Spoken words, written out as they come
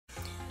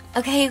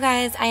Okay, you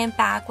guys, I am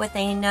back with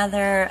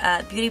another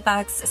beauty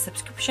box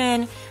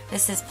subscription.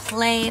 This is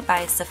Play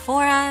by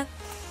Sephora,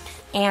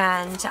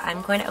 and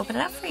I'm going to open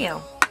it up for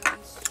you.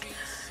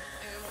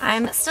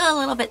 I'm still a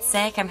little bit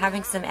sick. I'm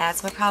having some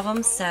asthma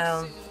problems,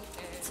 so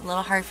it's a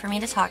little hard for me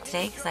to talk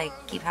today because I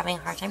keep having a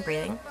hard time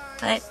breathing.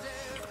 But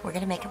we're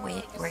gonna make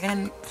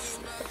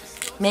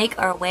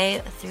our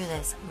way through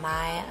this.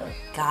 My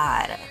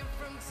God,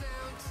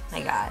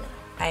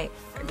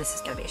 this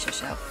is gonna be a shit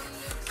show.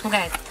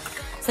 Okay.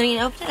 So you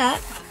open it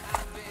up.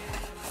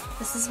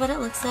 This is what it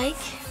looks like.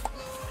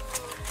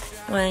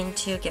 I'm going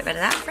to get rid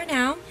of that for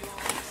now.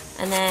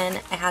 And then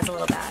it has a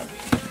little bag.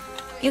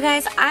 You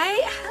guys,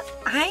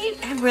 I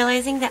am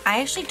realizing that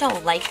I actually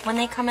don't like when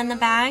they come in the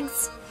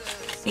bags,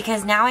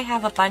 because now I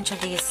have a bunch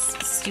of these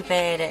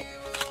stupid,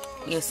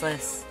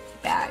 useless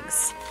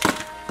bags.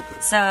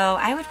 So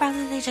I would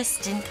rather they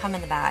just didn't come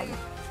in the bag.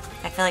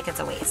 I feel like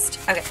it's a waste.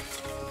 Okay.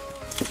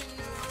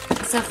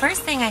 So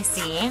first thing I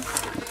see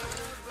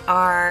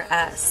are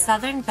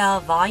Southern Belle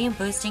Volume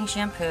Boosting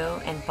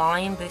Shampoo and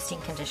Volume Boosting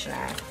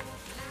Conditioner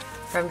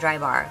from Dry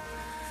Bar.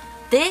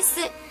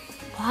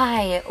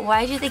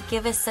 Why do they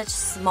give us such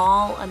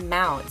small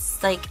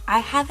amounts? Like, I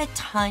have a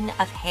ton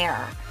of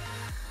hair.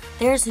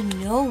 There's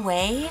no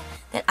way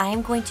that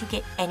I'm going to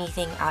get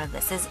anything out of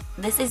this.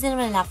 This isn't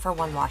enough for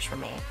one wash for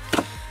me.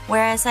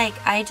 Whereas, like,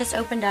 I just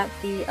opened up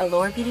the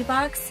Allure Beauty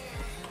box,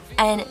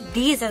 and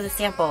these are the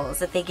samples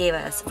that they gave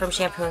us from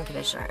shampoo and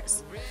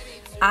conditioners.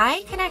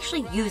 I can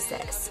actually use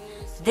this.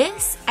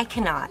 This, I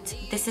cannot.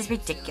 This is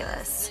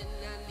ridiculous.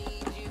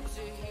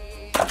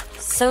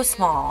 So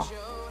small.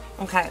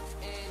 Okay.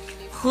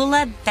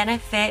 Hoola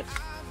Benefit.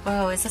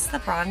 Oh, is this the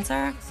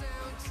bronzer?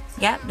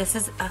 Yep, this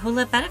is a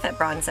Hoola Benefit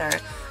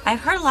bronzer.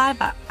 I've heard a lot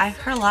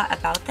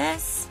about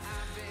this,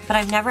 but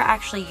I've never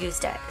actually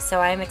used it.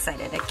 So I'm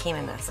excited. It came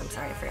in this. I'm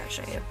sorry, I forgot to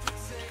show you.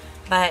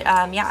 But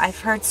yeah,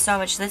 I've heard so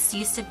much. This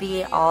used to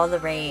be all the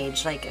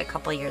rage like a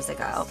couple years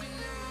ago.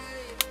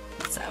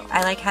 So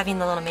I like having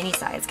the little mini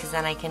size because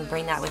then I can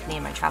bring that with me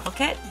in my travel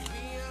kit.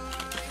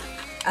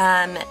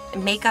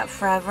 Makeup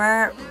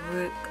Forever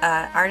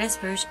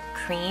Artist Rouge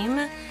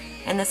Cream,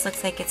 and this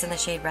looks like it's in the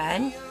shade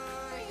red.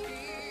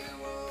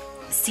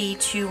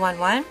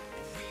 C211.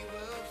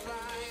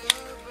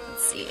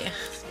 Let's see.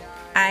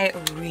 I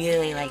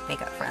really like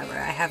Makeup Forever.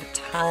 I have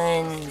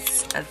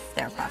tons of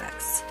their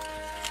products,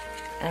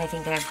 and I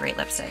think they have great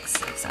lipsticks.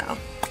 So,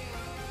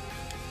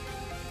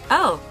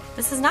 oh,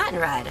 this is not in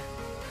red.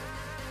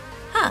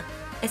 Huh,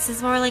 this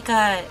is more like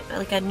a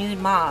nude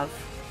mauve.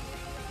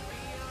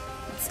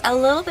 It's a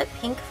little bit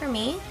pink for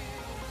me,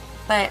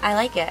 but I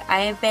like it.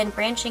 I've been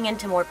branching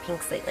into more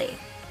pinks lately.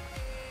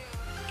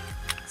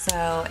 So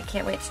I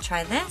can't wait to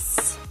try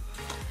this.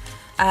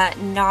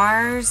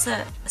 NARS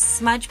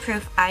Smudge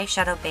Proof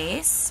Eyeshadow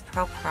Base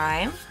Pro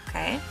Prime.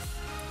 Okay.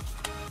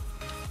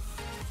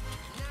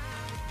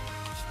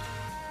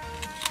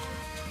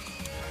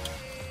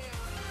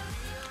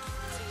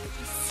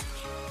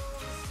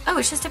 Oh,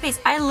 it's just a base.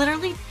 I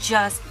literally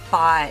just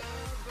bought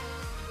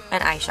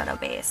an eyeshadow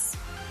base.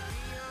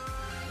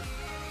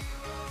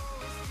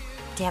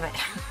 Damn it.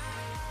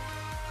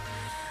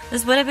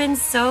 This would have been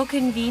so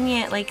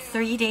convenient like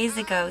 3 days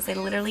ago. So I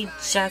literally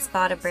just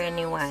bought a brand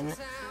new one.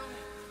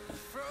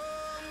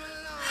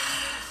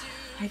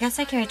 I guess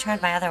I can return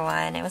my other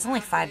one. It was only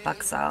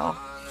 $5 though.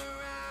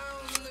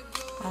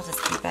 I'll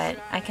just keep it.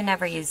 I can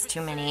never use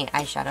too many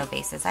eyeshadow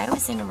bases. I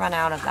always seem to run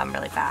out of them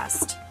really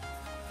fast.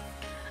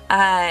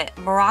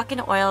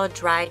 Moroccan Oil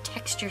Dry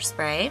Texture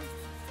Spray.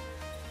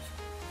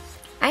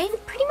 I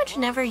pretty much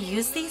never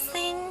use these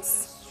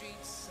things.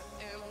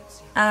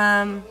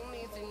 I'm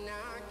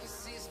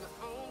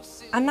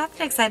not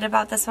that excited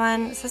about this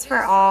one. This is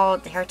for all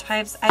hair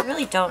types. I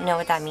really don't know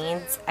what that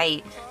means.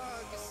 Like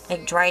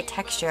dry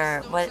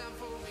texture. What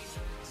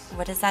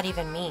does that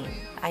even mean?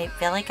 I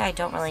feel like I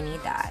don't really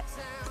need that.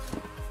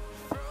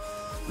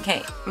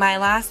 Okay, my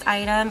last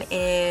item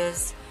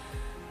is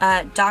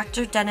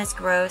Dr. Dennis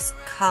Gross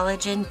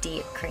Collagen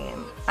Deep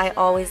Cream. I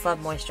always love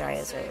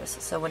moisturizers,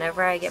 so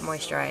whenever I get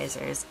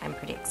moisturizers, I'm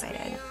pretty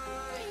excited.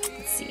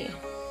 Let's see.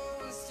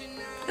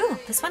 Ooh,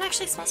 this one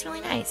actually smells really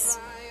nice.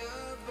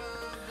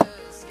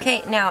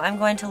 Okay, now I'm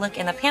going to look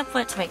in the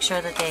pamphlet to make sure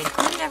that they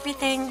include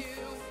everything.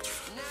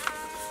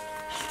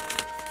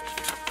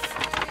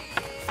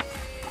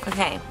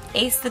 Okay,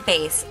 Ace the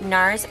Base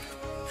NARS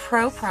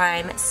Pro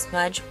Prime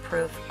Smudge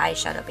Proof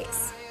Eyeshadow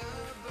Base.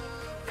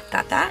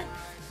 Got that?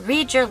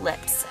 Read Your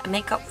Lips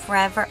Makeup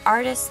Forever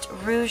Artist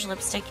Rouge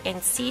Lipstick in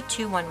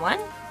C211.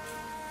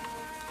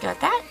 Got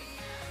that?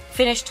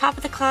 Finish Top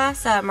of the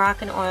Class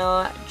Moroccan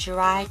Oil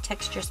Dry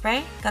Texture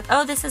Spray. Got,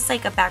 oh, this is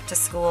like a back to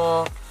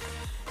school.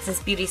 This is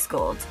Beauty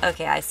Schooled.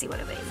 Okay, I see what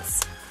it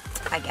means.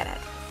 I get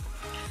it.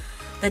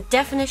 The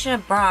Definition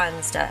of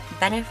Bronzed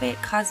Benefit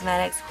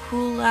Cosmetics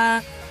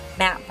Hoola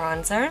Matte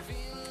Bronzer.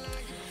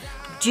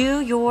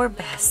 Do Your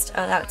Best.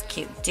 Oh, that was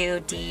cute.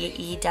 Do,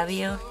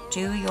 D-E-W.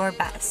 Do Your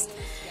Best.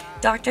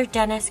 Dr.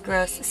 Dennis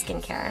Gross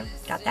Skincare.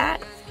 Got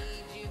that.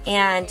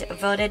 and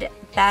voted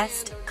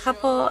Best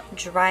Couple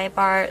Dry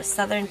Bar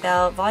Southern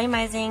Belle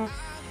Volumizing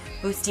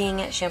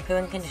Boosting Shampoo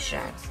and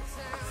Conditioner.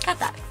 Got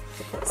that.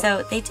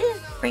 So they did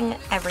bring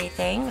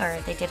everything, or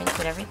they did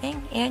include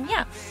everything, and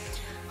yeah.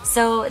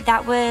 So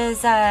that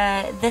was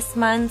this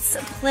month's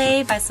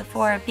Play by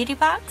Sephora Beauty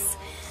Box,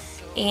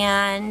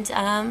 and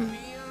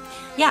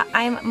yeah,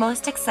 I'm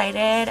most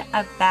excited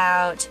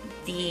about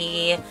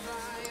the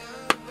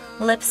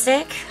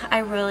lipstick. I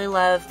really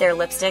love their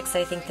lipsticks.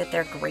 I think that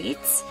they're great.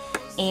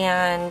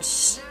 And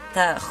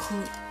the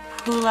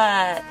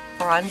Hoola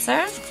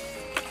bronzer,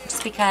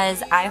 just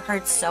because I've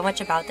heard so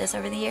much about this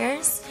over the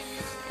years,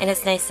 and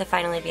it's nice to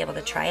finally be able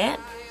to try it.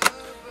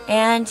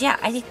 And yeah,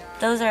 I think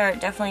those are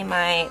definitely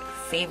my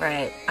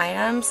favorite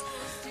items.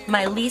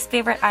 My least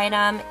favorite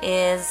item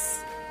is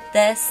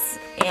this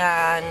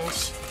and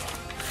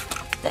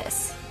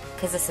this,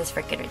 because this is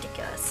freaking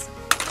ridiculous.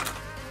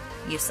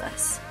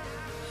 Useless.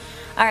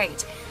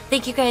 Alright,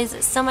 thank you guys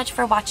so much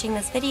for watching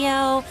this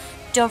video.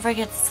 Don't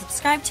forget to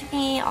subscribe to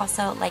me.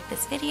 Also, like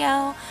this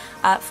video.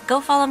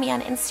 Go follow me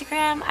on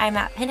Instagram. I'm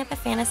at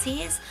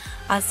Fantasies.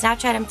 On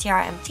Snapchat, I'm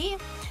Tiara.MT.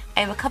 I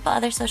have a couple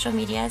other social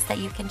medias that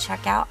you can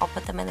check out. I'll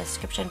put them in the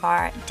description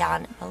bar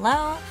down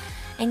below.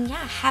 And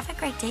yeah, have a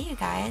great day, you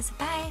guys.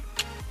 Bye.